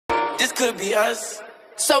this could be us.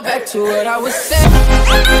 So back to what I was saying.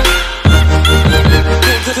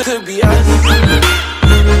 This could be us.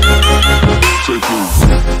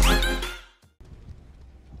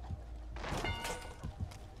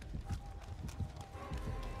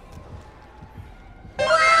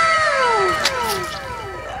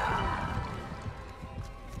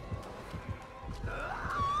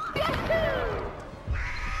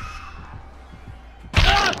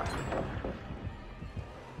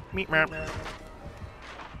 Meep meep.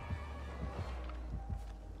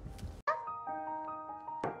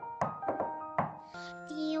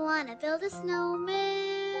 Do you want to build a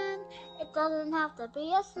snowman? It doesn't have to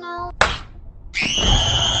be a snow.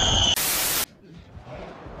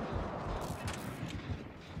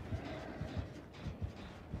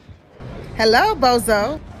 Hello,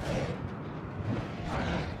 bozo.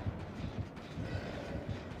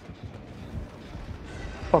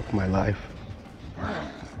 Fuck my life.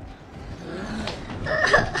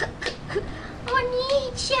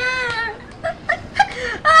 Oni-chan!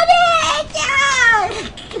 Oni-chan!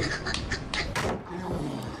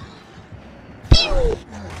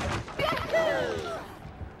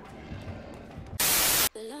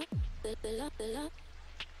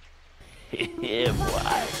 Yeah, boy.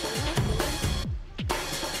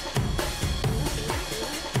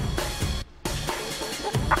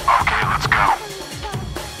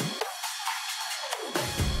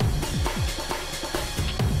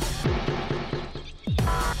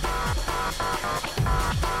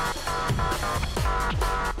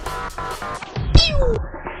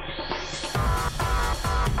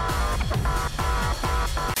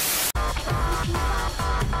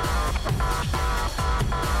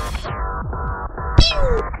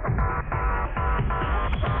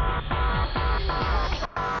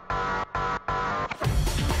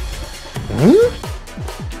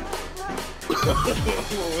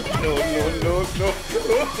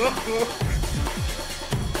 Let's go. No.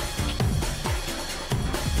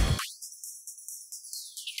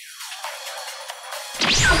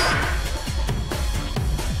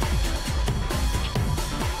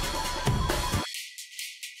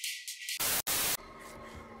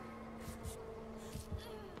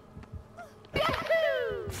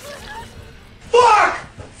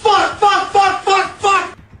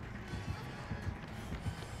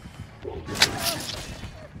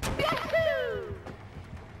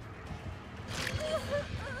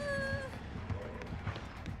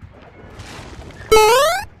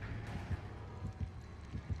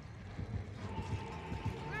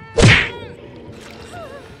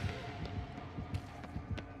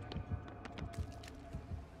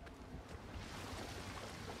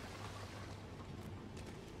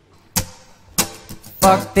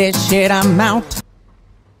 Fuck this shit, I'm out.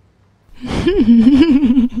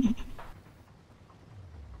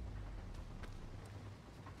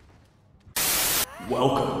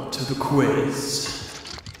 Welcome to the quiz.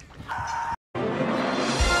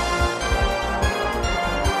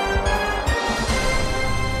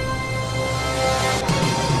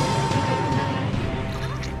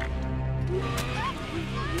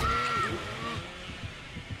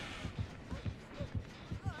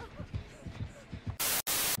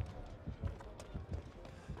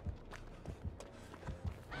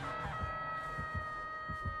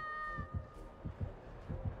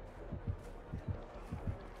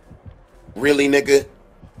 Really, nigga?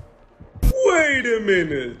 Wait a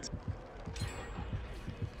minute.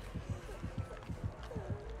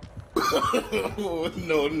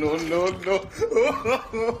 No.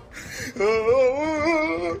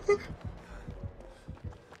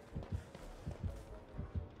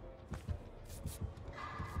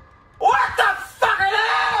 What the fucking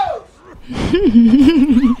hell?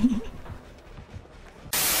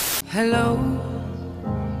 Hello,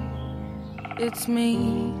 it's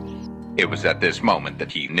me. It was at this moment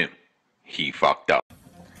that he knew. He fucked up.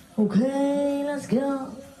 Okay, let's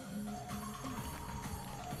go.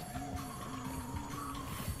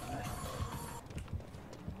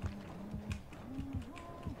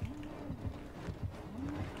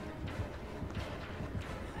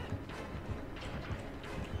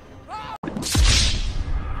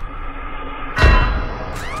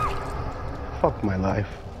 Fuck my life.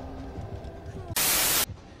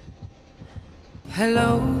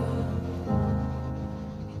 Hello,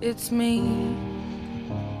 it's me.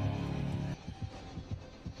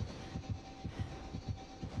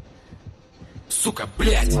 Сука,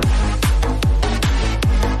 блядь!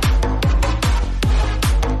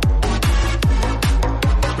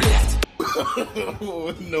 Блядь!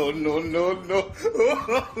 No.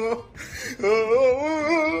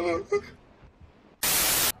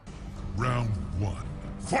 Round 1,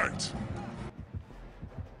 Fight!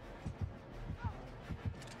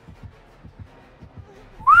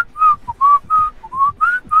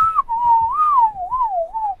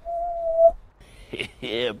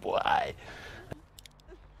 Yeah, boy.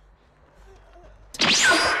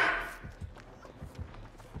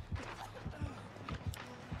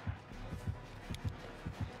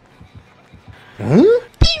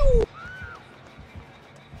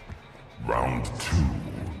 Round 2.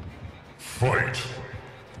 Fight!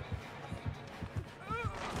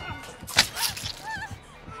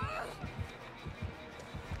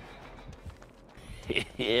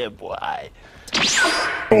 Yeah, boy.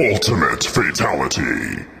 Ultimate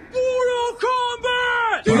Fatality!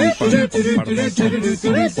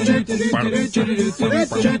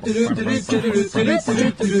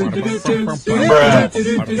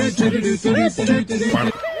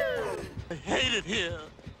 I hate it here.